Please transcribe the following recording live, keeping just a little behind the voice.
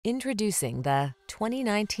Introducing the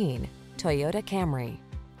 2019 Toyota Camry.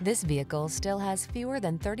 This vehicle still has fewer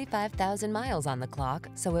than 35,000 miles on the clock,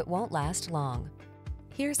 so it won't last long.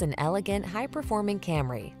 Here's an elegant, high-performing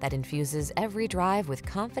Camry that infuses every drive with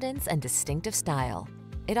confidence and distinctive style.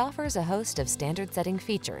 It offers a host of standard-setting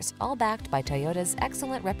features, all backed by Toyota's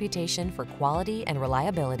excellent reputation for quality and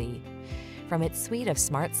reliability. From its suite of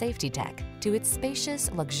smart safety tech, to its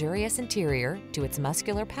spacious, luxurious interior, to its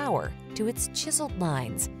muscular power, to its chiseled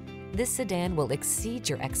lines, this sedan will exceed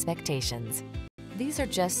your expectations. These are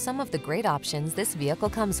just some of the great options this vehicle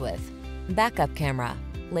comes with: backup camera,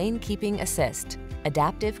 lane keeping assist,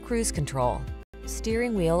 adaptive cruise control,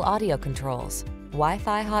 steering wheel audio controls,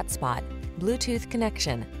 Wi-Fi hotspot, Bluetooth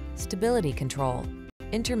connection, stability control,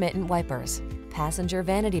 intermittent wipers, passenger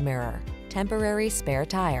vanity mirror, temporary spare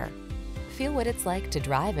tire. Feel what it's like to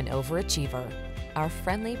drive an overachiever. Our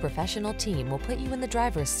friendly professional team will put you in the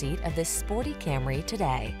driver's seat of this sporty Camry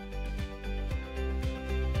today.